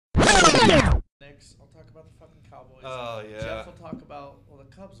Knicks. I'll talk about the fucking Cowboys. Oh yeah. Jeff will talk about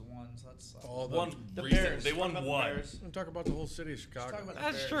the Cubs won, so that's The Bears. They won Talk about one. the Bears. I'm talking about the whole city of Chicago. Talk about the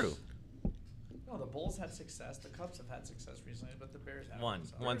That's Bears. true. No, the Bulls had success. The Cubs have had success recently, but the Bears haven't. One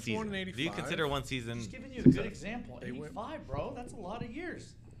So. one Bears season. won in Do you 85. consider one season? Just giving you a good example. They went- 85, bro. That's a lot of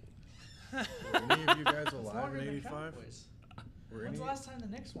years. Were any of you guys That's alive longer in than the 85? Cowboys. Were When's the any? last time the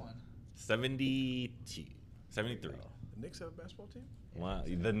Knicks won? 72, 73. The Knicks have a basketball team? Wow.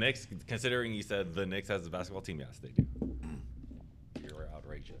 The Knicks, considering you said the Knicks has a basketball team, yes, they do. You're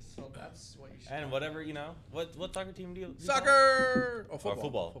outrageous. So that's what you should. And whatever, what soccer team do you? Soccer! Oh, Or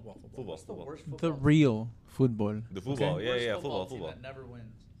football. football. What's the worst football? The real football. The football. Worst Yeah, football team football. that never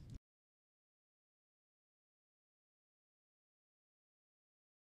wins.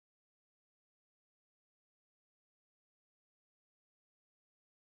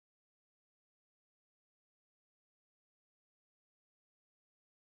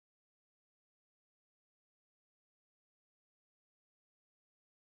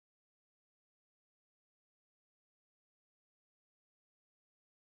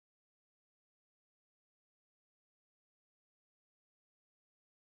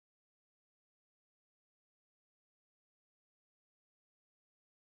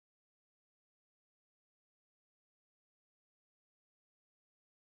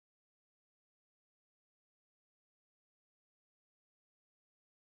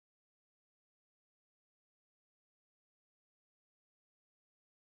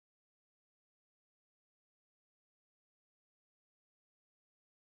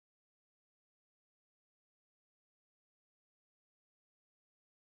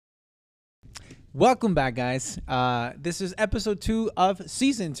 Welcome back, guys. This is episode 2 of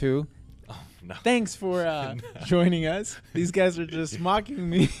season 2. Oh, no. Thanks for joining us. These guys are just mocking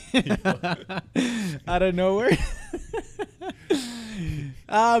me out of nowhere.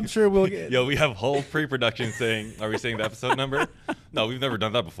 I'm sure we'll get. Yo, we have whole pre-production saying, are we saying the episode number? No, we've never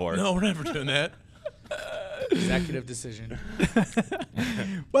done that before. No, we're never doing that. Executive decision.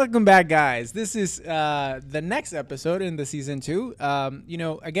 Welcome back, guys. This is the next episode in the season 2.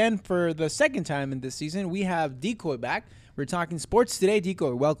 Again, for the second time in this season, we have D3coy back. We're talking sports today.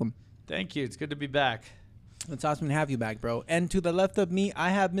 D3coy, welcome. Thank you. It's good to be back. It's awesome to have you back, bro. And to the left of me,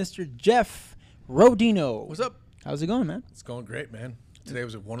 I have Mr. Jeff Rodino. What's up? How's it going, man? It's going great, man. Today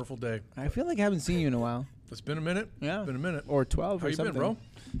was a wonderful day. I feel like I haven't seen you in a while. It's been a minute. Yeah. It's been a minute. Or 12 How or you something. been,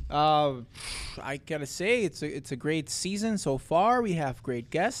 bro? I gotta say, it's a great season so far. We have great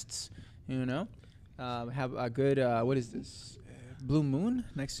guests, have a good, what is this? Blue Moon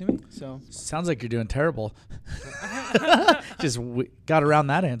next to me. So Sounds like you're doing terrible. Just got around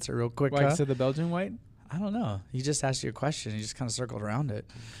that answer real quick. White Huh? to the Belgian white. I don't know. You just asked you a question. You just kind of circled around it.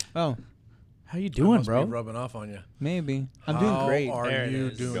 Oh, How you I doing, must bro? be rubbing off on you. maybe. I'm doing great. How are There it you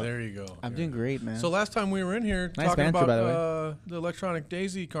is. doing? Go. There you go. I'm doing great, man. So last time we were in here Nice talking banter, about by the the Electronic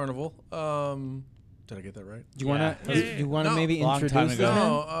Daisy Carnival. Did I get that right? do you wanna Yeah. do you wanna No. maybe Long time introduce this ago.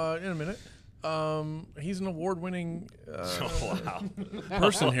 man? No, in a minute. He's an award-winning Wow.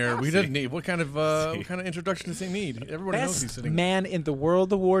 person here. We See. didn't need what kind of introduction does he need? Everybody knows he's Best sitting. man in the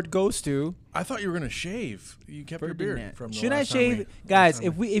world award goes to I thought you were gonna shave. You kept your beard Ferdinand. from. The Should I last time shave, we- guys?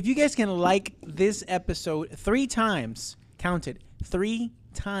 last time If you guys can like this episode 3 times, counted 3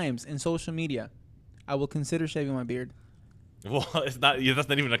 times in social media, I will consider shaving my beard. Well, it's not. That's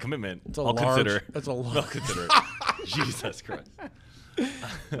not even a commitment. It's a I'll large- consider. it's a I'll large- consider it. Jesus Christ.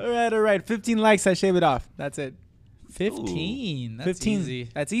 All right. 15 likes, I shave it off. That's it. 15. That's 15. easy.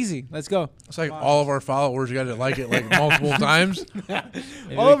 That's easy. Let's go. It's like all of our followers. You got to like it like multiple times.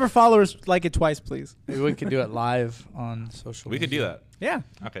 All of our followers like it twice, please. Maybe we could do it live on social We could do media. that. Yeah,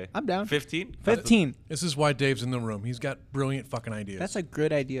 Okay. I'm down. 15? 15. This is why Dave's in the room. He's got brilliant fucking ideas. That's a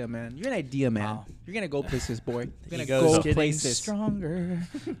good idea, man. You're an idea, man. Wow. You're gonna go places, boy. You're gonna Ego's go getting places. stronger.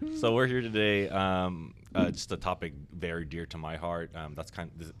 So we're here today. Just a topic very dear to my heart. That's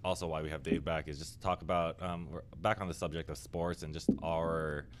this is also why we have Dave back. Is just to talk about. We're back on the subject of sports and just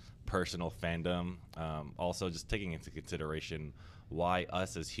our personal fandom. Also, just taking into consideration why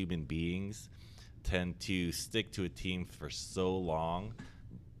us as human beings tend to stick to a team for so long,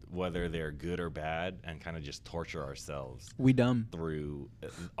 whether they're good or bad, and kind of just torture ourselves We dumb. through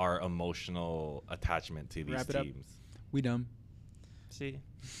our emotional attachment to these Wrap it up. teams. We dumb. See?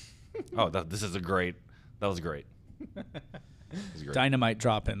 This is that was great. It was great. Dynamite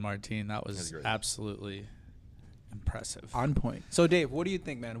drop in, Martine. That That's was great. absolutely impressive. On point. So, Dave, what do you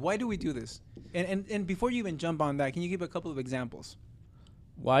think, man? Why do we do this? And before you even jump on that, can you give a couple of examples?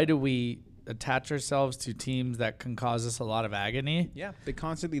 Why do we attach ourselves to teams that can cause us a lot of agony. Yeah, they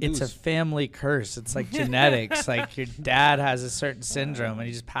constantly It's lose. a family curse. It's like genetics. Like your dad has a certain syndrome and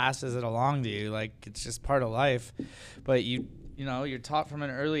he just passes it along to you. Like it's just part of life. But you know, you're taught from an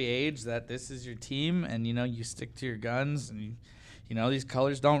early age that this is your team, and you know, you stick to your guns, and you know, these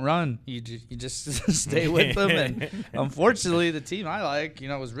colors don't run. You just stay with them. And unfortunately, the team I like, you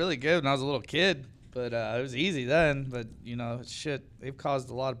know, was really good when I was a little kid. But it was easy then. But, you know, shit, they've caused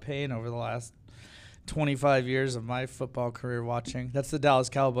a lot of pain over the last 25 years of my football career watching. That's the Dallas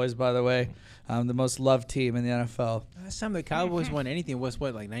Cowboys, by the way. The most loved team in the NFL. Last time the Cowboys won anything was,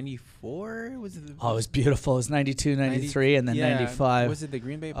 what, like 94? Was it? Oh, it was beautiful. It was 92, 93, and then 95. Was it the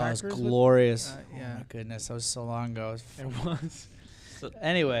Green Bay Oh, it Packers? was glorious. yeah. Oh, my goodness. That was so long ago. It was.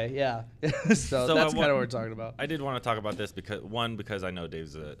 Anyway, yeah. so that's kind of what we're talking about. I did want to talk about this because I know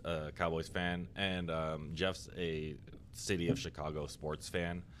Dave's a Cowboys fan, and Jeff's a city of Chicago sports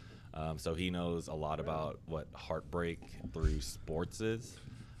fan. So he knows a lot about what heartbreak through sports is.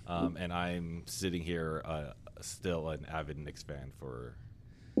 And I'm sitting here still an avid Knicks fan for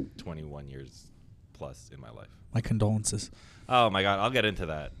 21 years plus in my life. My condolences. Oh, my God. I'll get into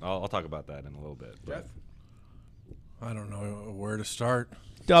that. I'll talk about that in a little bit. Jeff? I don't know where to start.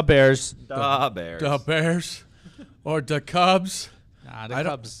 The Bears. The Bears. The Bears or the Cubs. Nah, I the don't-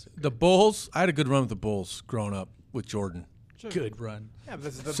 Cubs. The Bulls. I had a good run with the Bulls growing up with Jordan. Good run. Yeah,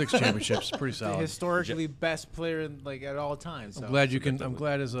 but that's 6 championships, pretty the solid. historically best player like at all times. So. I'm glad you can. I'm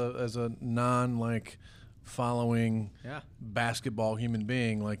glad as a non following Yeah. basketball human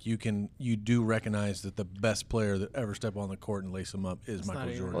being, like you do recognize that the best player that ever stepped on the court and lace him up is That's not Michael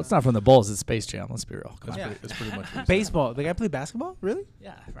even- Jordan. Well, it's not from the Bulls. It's Space Jam. Let's be real. Come on. Yeah. It's pretty much what he said. Baseball. The guy played basketball? Really?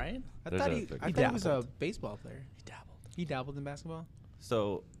 Yeah, right? I There's thought a he big- he was a baseball player. He dabbled. He dabbled in basketball.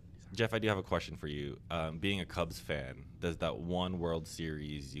 So, Jeff, I do have a question for you. Being a Cubs fan, does that one World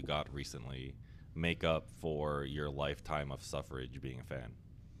Series you got recently make up for your lifetime of suffrage being a fan?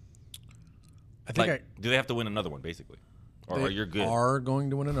 I think Like, do they have to win another one, basically? Or they are you good? are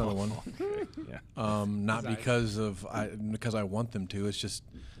going to win another one. Okay, yeah. Not because I want them to. It's just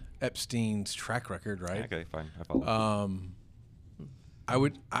Epstein's track record, right? Okay, fine. I follow.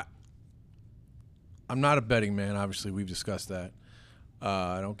 I'm not a betting man. Obviously, we've discussed that.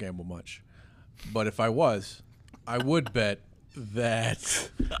 I don't gamble much, but if I was, I would bet that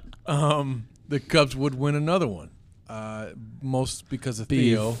the Cubs would win another one. Most because of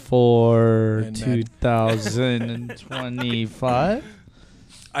Theo. Before And that- 2025.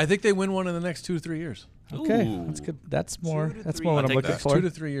 I think they win one in the next 2 to 3 years. Okay, Ooh. that's good. That's more. 2 to That's 3 more what I'll I'm take looking that. for. 2 to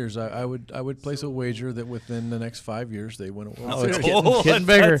 3 years. I would place a wager that within the next 5 years they win a World Oh, it's Series. getting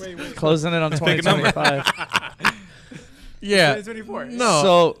bigger. Closing it on 2025. Yeah. 2024. No.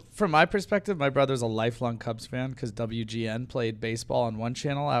 So, from my perspective, my brother's a lifelong Cubs fan because WGN played baseball on one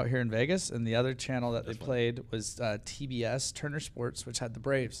channel out here in Vegas, and the other channel that they played was TBS, Turner Sports, which had the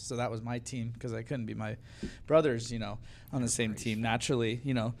Braves. So that was my team because I couldn't be my brothers, you know, on the same team. Naturally,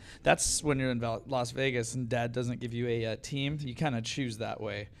 you know, that's when you're in Las Vegas and Dad doesn't give you a team. You kind of choose that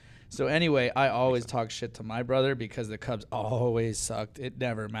way. So anyway, I always talk shit to my brother because the Cubs always sucked. It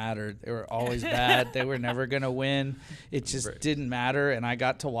never mattered. They were always bad. They were never going to win. It just didn't matter. And I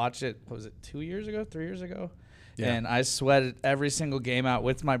got to watch it, what was it, 2 years ago, 3 years ago? Yeah. And I sweated every single game out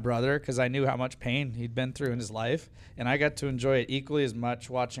with my brother because I knew how much pain he'd been through in his life. And I got to enjoy it equally as much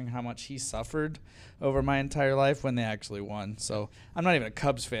watching how much he suffered over my entire life when they actually won. So I'm not even a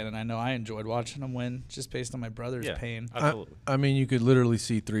Cubs fan, and I know I enjoyed watching them win just based on my brother's pain. Absolutely. I mean, you could literally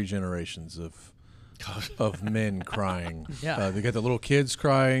see 3 generations of men crying. Yeah. They got the little kids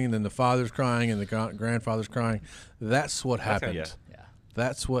crying, and then the father's crying, and the grandfather's crying. That's what happened. yeah.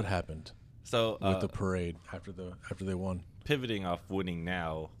 That's what happened So, with the parade after they won. pivoting off winning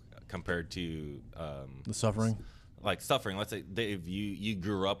now compared to The suffering. like suffering. Let's say, Dave, you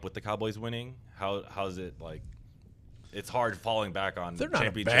grew up with the Cowboys winning. How's it like? It's hard falling back on. They're not a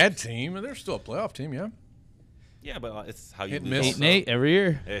championships. bad team, and they're still a playoff team. Yeah. Yeah, but it's how you Hit and lose. miss. 8-8 every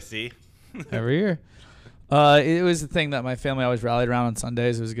year. Yeah, see. Every year. It was the thing that my family always rallied around on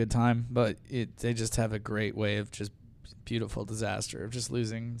Sundays. It was a good time, but they just have a great way of just beautiful disaster of just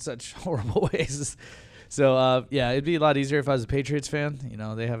losing in such horrible ways. So, yeah, it'd be a lot easier if I was a Patriots fan. You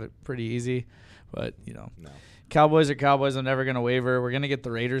know, they have it pretty easy, but, you know. No. Cowboys are Cowboys. I'm never going to waver. We're going to get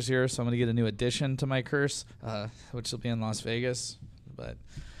the Raiders here, so I'm going to get a new addition to my curse, which will be in Las Vegas. But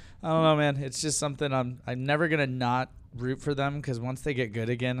I don't know, man. It's just something I'm never going to not root for them because once they get good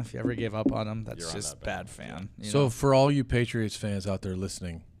again, if you ever give up on them, You're that's on just that bad bad. fan. you So know? for all you Patriots fans out there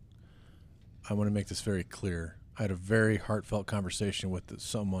listening, I want to make this very clear. I had a very heartfelt conversation with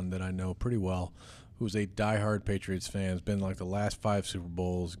someone that I know pretty well who's a diehard Patriots fan, has been like the last 5 Super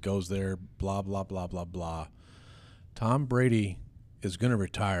Bowls, goes there, blah, blah, blah, blah, blah. Tom Brady is going to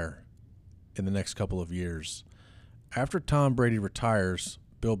retire in the next couple of years. After Tom Brady retires,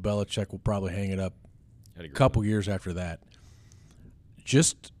 Bill Belichick will probably hang it up a couple years after that.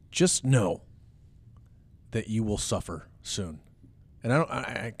 Just know that you will suffer soon. And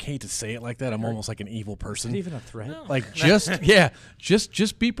I hate to say it like that. I'm almost like an evil person. Is that even a threat? No. Like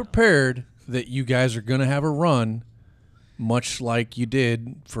just be prepared that you guys are gonna have a run, much like you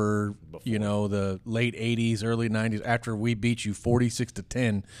did for the late '80s, early '90s after we beat you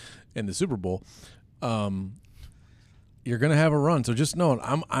 46-10 in the Super Bowl. You're gonna have a run, so just know it.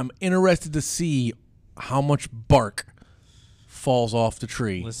 I'm interested to see how much bark falls off the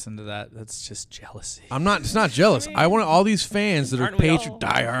tree. Listen to that. That's just jealousy. It's not jealous. I want all these fans that are Aren't we Patriot all?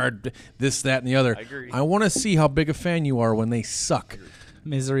 diehard, this, that, and the other. I agree. I want to see how big a fan you are when they suck.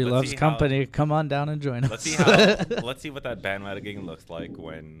 Misery Let's loves see how- company. Come on down and join us. Let's see what that bandwagon looks like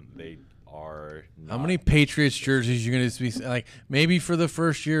when they are. How many Patriots jerseys you're going to be like? Maybe for the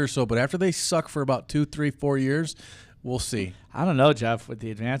first year or so, but after they suck for about 2, 3, 4 years, we'll see. I don't know, Jeff. With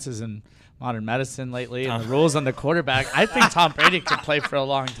the advances in modern medicine lately and the rules on the quarterback, I think Tom Brady could play for a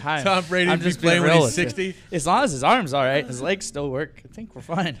long time. Tom Brady I'm would be just being playing when real he's with you. 60. As long as his arm's all right, his legs still work, I think we're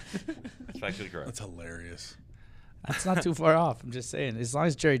fine. That's actually correct. That's hilarious. That's not too far off. I'm just saying. As long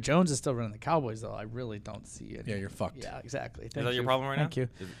as Jerry Jones is still running the Cowboys, though, I really don't see it. Yeah, you're fucked. Yeah, exactly. Is that your problem right Thank now?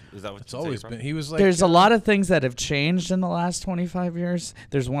 you. Is that what It's always been. He was like, There's a lot of things that have changed in the last 25 years.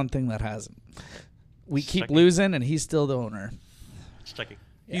 There's one thing that hasn't. We keep Checking. losing, and he's still the owner. Just checking.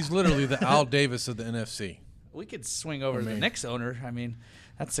 he's literally the Al Davis of the NFC. We could swing over to the mean- Knicks owner. I mean,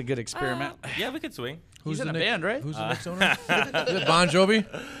 that's a good experiment. Yeah, we could swing. He's in a Knick- band, right? Who's the next owner? Is it Bon Jovi?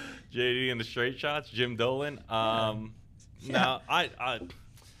 JD and the Straight Shots, Jim Dolan. No,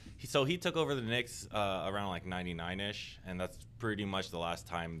 so he took over the Knicks around like 99-ish, and that's pretty much the last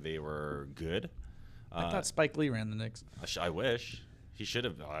time they were good. I thought Spike Lee ran the Knicks. I wish he should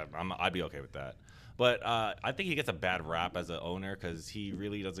have. I'd be okay with that. But I think he gets a bad rap as an owner because he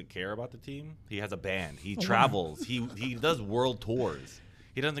really doesn't care about the team. He has a band. He travels. He does world tours.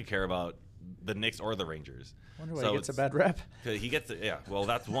 He doesn't care about the Knicks or the Rangers. Wonder why So he gets a it's- bad rep. He gets yeah. Well,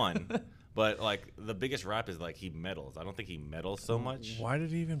 that's one. But like the biggest rap is like he meddles. I don't think he meddles so much. Why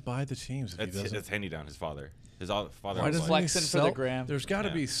did he even buy the teams if he doesn't? It's handy down. His father. Father. Why was doesn't like, he Flexing for sell? the gram. There's got to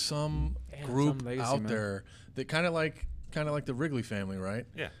Yeah. be some Yeah, group some legacy, out man. there that kind of like the Wrigley family, right?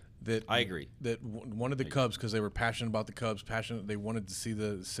 yeah. That I agree. That wanted the Cubs because they were passionate about the Cubs. Passionate, they wanted to see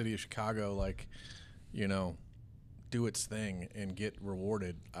the city of Chicago, like, do its thing and get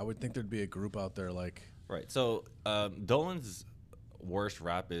rewarded. I would think there'd be a group out there like. Right. So Dolan's worst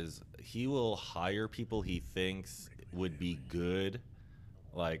rap is he will hire people he thinks would be good,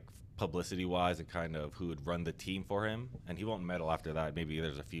 like publicity wise, and kind of who would run the team for him, and he won't meddle after that. Maybe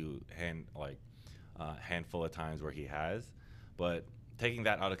there's a few handful of times where he has, but taking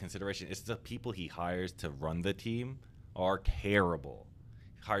that out of consideration, it's the people he hires to run the team are terrible.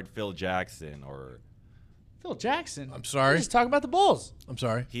 He hired Phil Jackson Phil Jackson. I'm sorry? We're just talking about the Bulls. I'm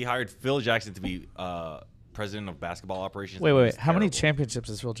sorry. He hired Phil Jackson to be president of basketball operations. Wait. He's How many terrible. championships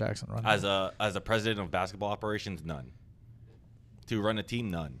has Phil Jackson run? As a president of basketball operations, none. To run a team,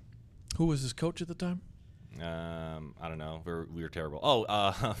 none. Who was his coach at the time? I don't know. We were terrible.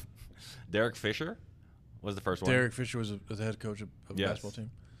 Oh, Derek Fisher was the first one. Derek Fisher was the head coach of the Yes. basketball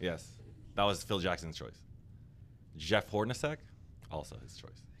team. Yes, that was Phil Jackson's choice. Jeff Hornacek, also his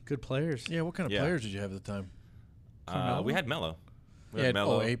choice. Good players. Yeah, what kind of Yeah. players did you have at the time? We had Melo. We Yeah, had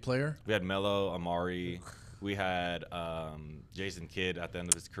Melo. A player. We had Melo, Amari. We had Jason Kidd at the end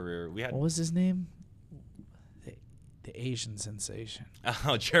of his career. We had What was his name? The Asian sensation.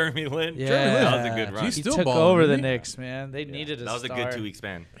 Jeremy Lin. Yeah. Jeremy Lin. That was a good run. He's He still took balling, over the isn't he? Knicks, man. They needed a That was star. a good 2 week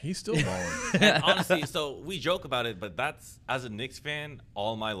span. He's still balling. And honestly, so we joke about it, but that's, as a Knicks fan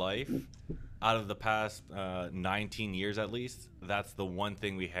all my life, out of the past 19 years at least, that's the one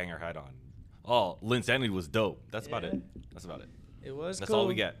thing we hang our hat on. Oh, Linsanity was dope. That's about it. That's about it. It was That's cool. all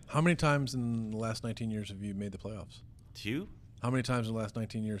we get. How many times in the last 19 years have you made the playoffs? 2? How many times in the last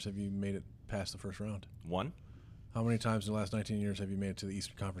 19 years have you made it past the first round? 1? How many times in the last 19 years have you made it to the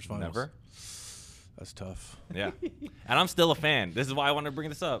Eastern Conference Finals? Never. That's tough. Yeah. And I'm still a fan. This is why I want to bring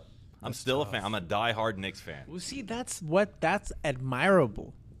this up. I'm That's still tough. a fan. I'm a diehard Knicks fan. Well, see, that's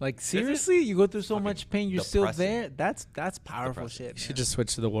admirable. Like, seriously, you go through so Fucking much pain, you're still depressing. there. That's powerful depressing. shit. You should man. just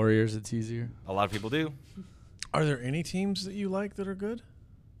switch to the Warriors. It's easier. A lot of people do. Are there any teams that you like that are good?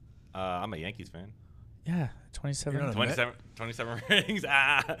 I'm a Yankees fan. Yeah, 27. You're not a 27 rings.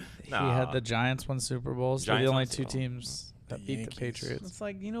 Ah, He had the Giants win Super Bowls. They're the Giants only won two Super Bowl. teams that beat the Yankees. Patriots. It's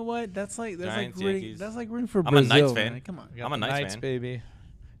like, you know what? That's like Giants, rooting. Yankees. That's like rooting for I'm a Brazil. Knights fan. Man. Come on. We got I'm a the Knights Knights, fan. baby.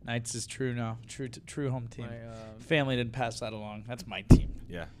 Knights is true now. True home team. My, Family didn't pass that along. That's my team.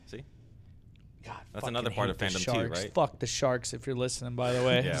 Yeah. See. God, That's fucking another part hate of the fandom too, Sharks. right? Fuck the Sharks if you're listening, by the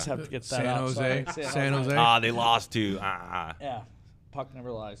way. Yeah. Just have to get that San out. Jose. Sorry. San Jose. Ah, they lost to. Yeah. Puck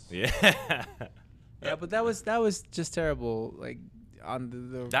never lies. Yeah. yeah, but that was just terrible. Like on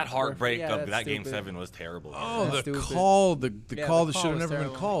the That heartbreak yeah, of that's that game stupid. 7 was terrible. Oh, That's the stupid. call. The Yeah, call the that call should have was never been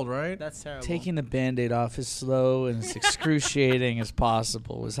terrible. called, right? That's terrible. Taking the Band-Aid off as slow and as excruciating as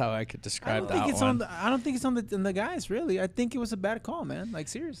possible was how I could I describe don't that think it's one. on. I don't think it's on the guys. Really, I think it was a bad call, man. Like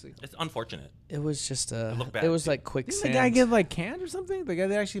seriously. It's unfortunate. It was just It looked bad, it was too. like Didn't quicksand. the guy get like canned or something? The guy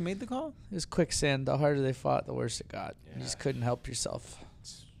that actually made the call. It was quicksand. The harder they fought, the worse it got. You Yeah. just couldn't help yourself.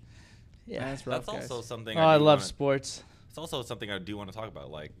 Yeah. That's rough, That's guys. also something. Oh, I do love wanna- sports. It's also something I do want to talk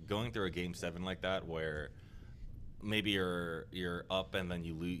about, like going through a game 7 like that, where maybe you're up and then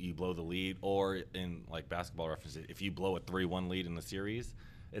you blow the lead, or in like basketball references, if you blow a 3-1 lead in the series,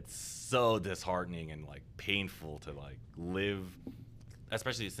 it's so disheartening and like painful to like live,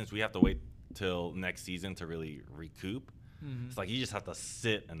 especially since we have to wait till next season to really recoup. It's like you just have to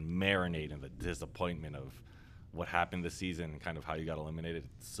sit and marinate in the disappointment of what happened this season and kind of how you got eliminated.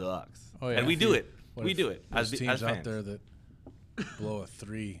 It sucks. Oh, yeah. And we do it. What We if do it There's as teams as out fans. there that blow a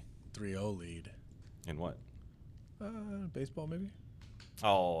 3-0 lead. In what? Baseball, maybe.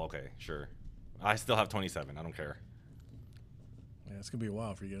 Oh, okay, sure. I still have 27. I don't care. Yeah, it's gonna be a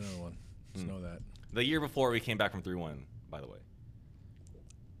while for you to get another one. Just know that. The year before we came back from 3-1, by the way.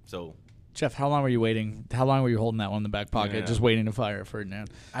 So Jeff, how long were you waiting? How long were you holding that one in the back pocket, Yeah. just waiting to fire Ferdinand?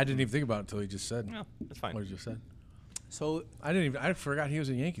 I didn't even think about it until he just said. no, it's fine. What he just said. So I forgot he was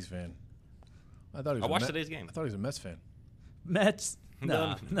a Yankees fan. I thought he was. I watched today's game. I thought he was a Mets fan. Mets?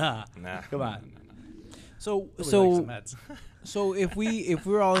 Nah. Nah. Come on. so Nobody likes the so Mets. so if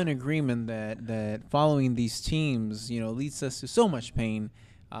we're all in agreement that following these teams, leads us to so much pain,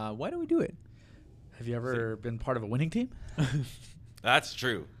 why do we do it? Have you ever been part of a winning team? That's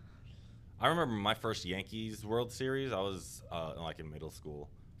true. I remember my first Yankees World Series. I was like in middle school,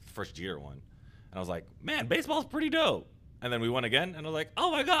 first year one, and I was like, "Man, baseball's pretty dope." And then we won again, and I was like, "Oh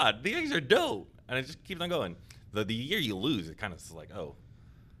my God, the Yankees are dope!" And it just keeps on going. The year you lose, it kind of is like, "Oh,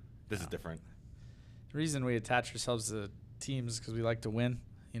 this is different." The reason we attach ourselves to teams is because we like to win,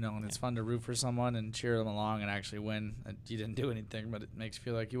 and it's fun to root for someone and cheer them along and actually win. And you didn't do anything, but it makes you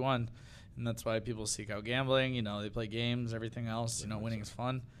feel like you won. And that's why people seek out gambling. They play games, everything else. Winning is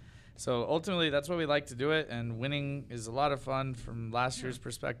fun. So ultimately, that's why we like to do it. And winning is a lot of fun from last year's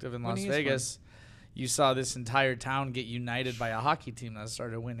perspective in Las Winning is Vegas. You saw this entire town get united by a hockey team that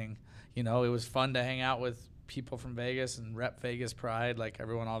started winning. It was fun to hang out with people from Vegas and rep Vegas pride. Like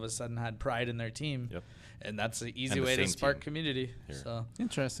everyone all of a sudden had pride in their team. Yep. And that's an easy And the way to same spark team community. here. So,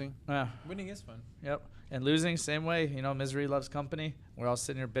 Interesting. yeah. Winning is fun. Yep. And losing, same way. Misery loves company. We're all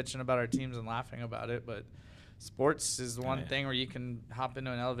sitting here bitching about our teams and laughing about it. But sports is the one Yeah. thing where you can hop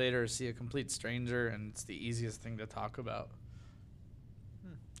into an elevator or see a complete stranger, and it's the easiest thing to talk about.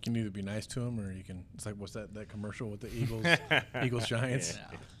 You can either be nice to him or you can. It's like what's that commercial with the Eagles, Eagles Giants.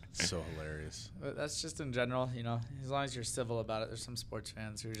 Yeah. So hilarious. But that's just in general, as long as you're civil about it. There's some sports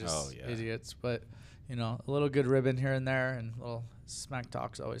fans who are just Oh, yeah. idiots. But, a little good ribbon here and there and a little smack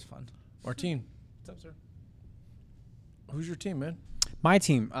talk's always fun. Martine, what's up, sir? Who's your team, man? My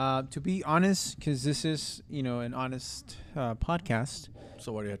team. To be honest, because this is an honest podcast.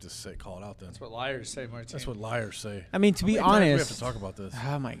 So what do you have to say? Call it out then. That's what liars say, Martin. That's what liars say. I mean, to be How many times do we honest, have to talk about this.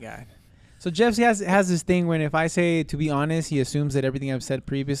 Oh my God. So Jeff has this thing when if I say to be honest, he assumes that everything I've said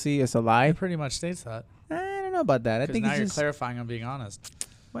previously is a lie. He pretty much states that. I don't know about that. I 'Cause think now it's you're just clarifying I'm being honest.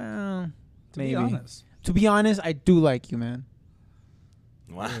 well, To maybe. be honest. To be honest, I do like you, man.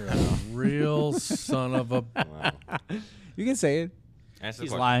 Wow. You're a real son of a. Wow. You can say it. Answer the He's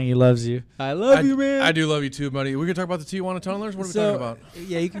question. lying. He loves you. I love you, man. I do love you too, buddy. We can talk about the Tijuana Tunnelers. What are we talking about?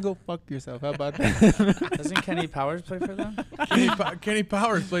 Yeah, you can go fuck yourself. How about that? Doesn't Kenny Powers play for them? Kenny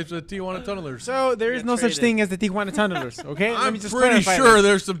Powers plays for the Tijuana Tunnelers. So there is Get no such traded. thing as the Tijuana Tunnelers, okay? Let I'm me just pretty clarify sure that.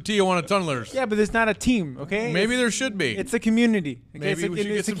 there's some Tijuana Tunnelers. Yeah, but it's not a team, okay? Maybe there should be. It's a community. Okay? Maybe we should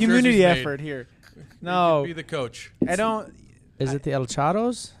get it's a some community jerseys made. effort here. You No, could be the coach. I don't. Is it the El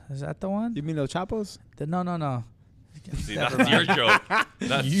Charos? Is that the one? You mean the Chapos? No. See, that's your joke.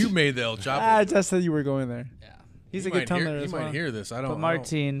 That's You made the El Chapo. I just said you were going there. Yeah. He's He a good might tunneler hear, as He well. might hear this. I don't But know.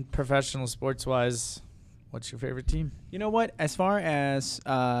 Martine, professional sports-wise, what's your favorite team? You know what? As far as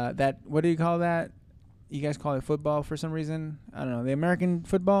that, what do you call that? You guys call it football for some reason. I don't know. The American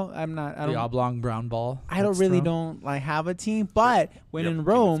football. I The don't. oblong brown ball. I don't that's really thrown? don't like have a team. But when You have in a team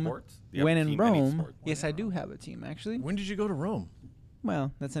Rome, sports? you have when a in team, any Rome, sport? yes, I do have a team actually. When did you go to Rome?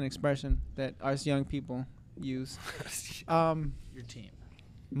 Well, that's an expression that us young people use. Your team.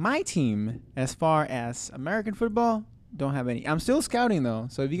 My team, as far as American football, don't have any. I'm still scouting though,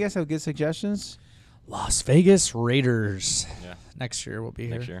 so if you guys have good suggestions, Las Vegas Raiders. Yeah. Next year we'll be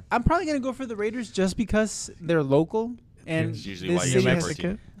Next here. year. I'm probably gonna go for the Raiders just because they're local and It's usually this why you city get has for a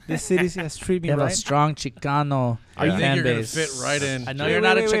team. this city has treated They me have a right. strong Chicano I think fan you're gonna base. fit right in. I know Wait, you're wait,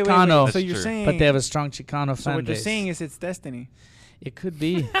 not wait, a wait, wait, wait. Chicano, So That's you're true. saying, but they have a strong Chicano so fan what you're base. saying is it's destiny. It could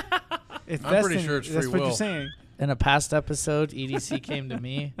be. It's I'm pretty destiny. sure it's That's free what will. you're saying. In a past episode, EDC came to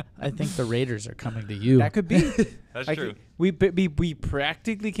me. I think the Raiders are coming to you. That could be. That's Like, true. we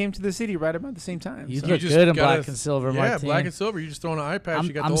practically came to the city right about the same time. You so. look just good in gotta- black and silver, Yeah, Martin. black and silver. You just throw on an eye patch. I'm-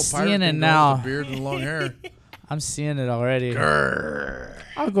 You got I'm the whole pirate seeing it thing going now. with the beard and the long hair. I'm seeing it already. Grrr.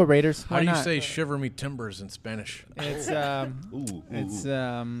 I'll go Raiders. How Why do you not? say "shiver me timbers" in Spanish? It's Ooh. it's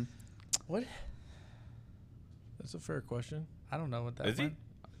What? That's a fair question. I don't know what that Is he? meant.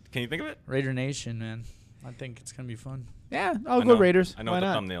 Can you think of it? Raider Nation, man. I think it's gonna be fun. yeah. I'll I go know- Raiders. I know Why what the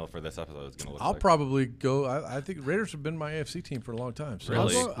not? thumbnail for this episode is gonna look I'll like. probably go. I think Raiders have been my AFC team for a long time. So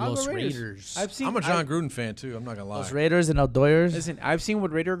Really? I'll Los go Raiders. Raiders. I've seen. I'm a John Gruden fan too. I'm not gonna lie. Los Raiders and Outdoors. Listen, I've seen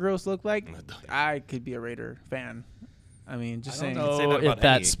what Raider girls look like. I could be a Raider fan. I mean, just I saying. don't Say know that about if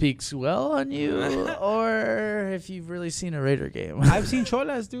that any- speaks well on you or if you've really seen a Raider game. I've seen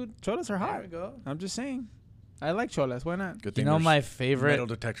cholas, dude. Cholas are hot. There we go. I'm just saying. I like cholas. Why not? Good You thing know there's my metal favorite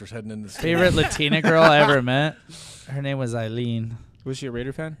detectors heading in this. favorite Latina girl I ever met? Her name was Eileen. Was she a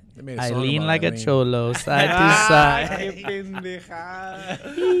Raider fan? They made a song Eileen about like a Eileen. cholo, side to side.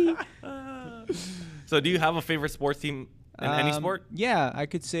 So, do you have a favorite sports team in any sport? Yeah, I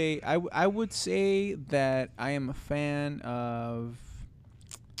could say. I would say that I am a fan of.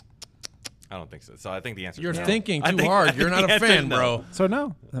 I don't think so. So, I think the answer You're is no. thinking I too think- hard. I think You're the not a answer fan, is no. bro. So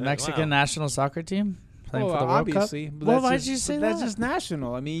no. The Wow. Mexican national soccer team playing for the World obviously. Cup. But Well, that's why'd just- you say That's that? just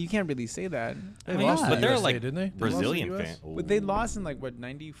national. I mean, you can't really say that. They I mean, lost yeah. to But the they're USA, like didn't they? Brazilian They lost to the fan. US? But they lost in like what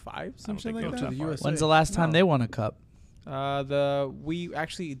 95, something think like they that. go To the far. USA. When's the last time No. they won a cup? We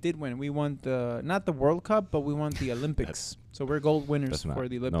actually did win. We won not the World Cup, but we won the Olympics. So we're gold winners That's not- for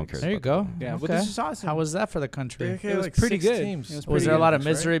the no one Olympics. cares. There you go. Yeah, Okay. well, this is awesome. How was that for the They country? had It was like pretty 6 good. teams. It was Was pretty there a good. lot of That's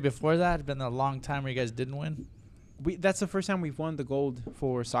right. misery before that? It's been a long time where you guys didn't win. That's the first time we've won the gold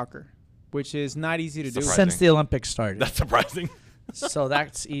for soccer, which is not easy to do. Surprising. Since the Olympics started. That's surprising. So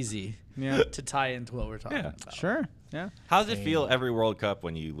that's easy Yeah, to tie into what we're talking Yeah. about. sure. Yeah, How does it feel every World Cup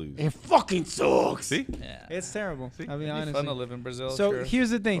when you lose? it fucking sucks. See? Yeah. It's terrible. I'll be It'd honest. be fun to live in Brazil. So sure. here's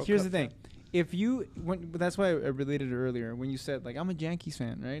the thing. World Here's the Cup thing. If you, that's why I related earlier when you said like I'm a Yankees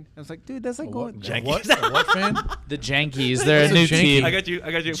fan, right? I was like, dude, that's like What? going. Yankees. What? A what fan? The Yankees, they're a What's a new Yankee? team. I got you.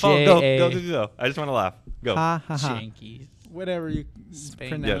 I got you. Paul, go, J.A. go, go, go. I just want to laugh. Go. Ha ha ha. Yankees. Whatever you Spain.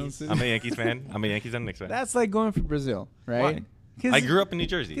 pronounce Yes, it. I'm a Yankees fan. I'm a Yankees and Knicks fan. That's like going for Brazil, right? I grew up in New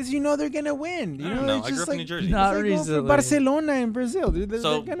Jersey. Because you know they're gonna win. You I know, don't know. it's I grew just up in like, New Jersey. Not it's like going for recently. Barcelona in Brazil, dude. They're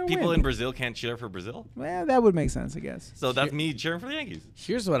So gonna people win. in Brazil can't cheer for Brazil. Well, that would make sense, I guess. So that's me cheering for the Yankees.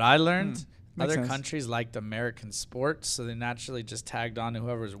 Here's what I learned. Makes Other sense. countries liked American sports, so they naturally just tagged on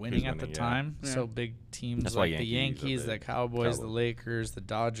whoever was winning at the winning, yeah. time. Yeah. So big teams That's why like the Yankees are Yankees, the big. Cowboys, the Cowboys. Lakers, the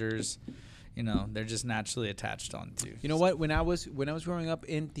Dodgers, you know, they're just naturally attached onto. You know what? When I was growing up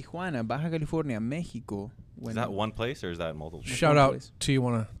in Tijuana, Baja California, Mexico. Is that one place or is that multiple? Shout one out place.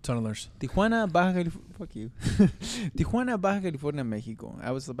 Tijuana tunnelers. Tijuana, Baja California. Fuck you. Tijuana, Baja California, Mexico.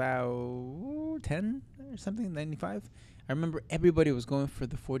 I was about 10 or something, 95. I remember everybody was going for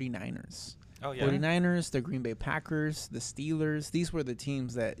the 49ers. Oh yeah. 49ers, the Green Bay Packers, the Steelers. These were the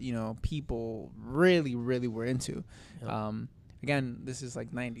teams that, you know, people really, really were into. Yep. Again, this is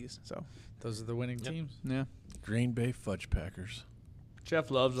like 90s. So, Those are the winning Yep. teams. yeah. Green Bay Fudge Packers.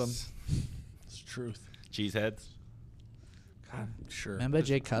 Jeff loves them. It's truth. Cheeseheads. Sure. Remember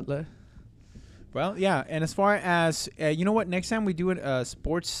Jay Cutler? Well, yeah. And as far as, you know what? Next time we do a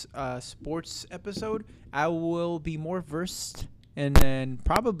sports episode, I will be more versed and then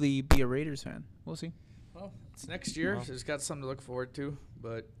probably be a Raiders fan. We'll see. Well, it's next year. Wow. So it's got something to look forward to.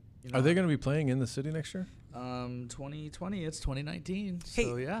 But you know, Are they going to be playing in the city next year? 2020. It's 2019. Hey.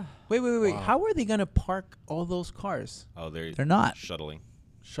 So yeah, Wait. Wow. How are they going to park all those cars? Oh, they're not. shuttling.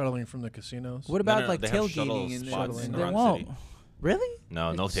 Shuttling from the casinos? What about no, like they have shuttle tailgating and spots Shuttling. They around the won't. city. Really?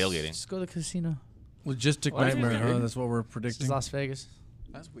 No, no tailgating. Just go to the casino. Logistic What? nightmare, huh? Weird. That's what we're This predicting. is Las Vegas.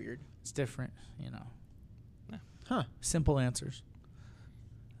 That's weird. It's different, you know. Huh. Simple answers.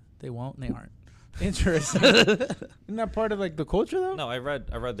 They won't and they aren't. Interesting. Isn't that part of like the culture though? No, I read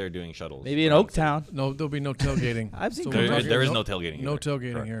they're doing shuttles. Maybe in around the city. Oaktown. No, there'll be no tailgating. I've seen So There, we're There- talking- there is no tailgating. No either.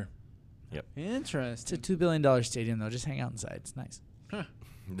 tailgating Correct. here. It's a Interesting. $2 billion stadium though. Just hang out inside. It's nice.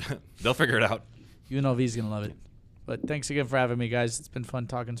 They'll figure it out. UNLV's gonna love it. But thanks again for having me, guys. It's been fun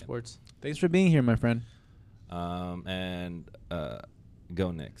talking sports. Thanks for being here, my friend.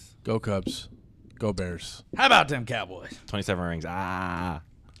 Go Knicks. Go Cubs. Go Bears. How about them Cowboys? 27 rings. And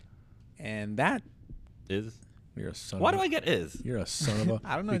that Is. You're a son. Why of do a, I get is? You're a son of a.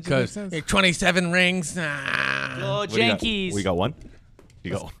 I don't know. It just Because makes sense. you're 27 rings. Go What do you got? Yankees. We got one.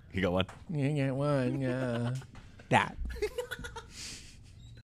 You got one. You get one. Yeah. that.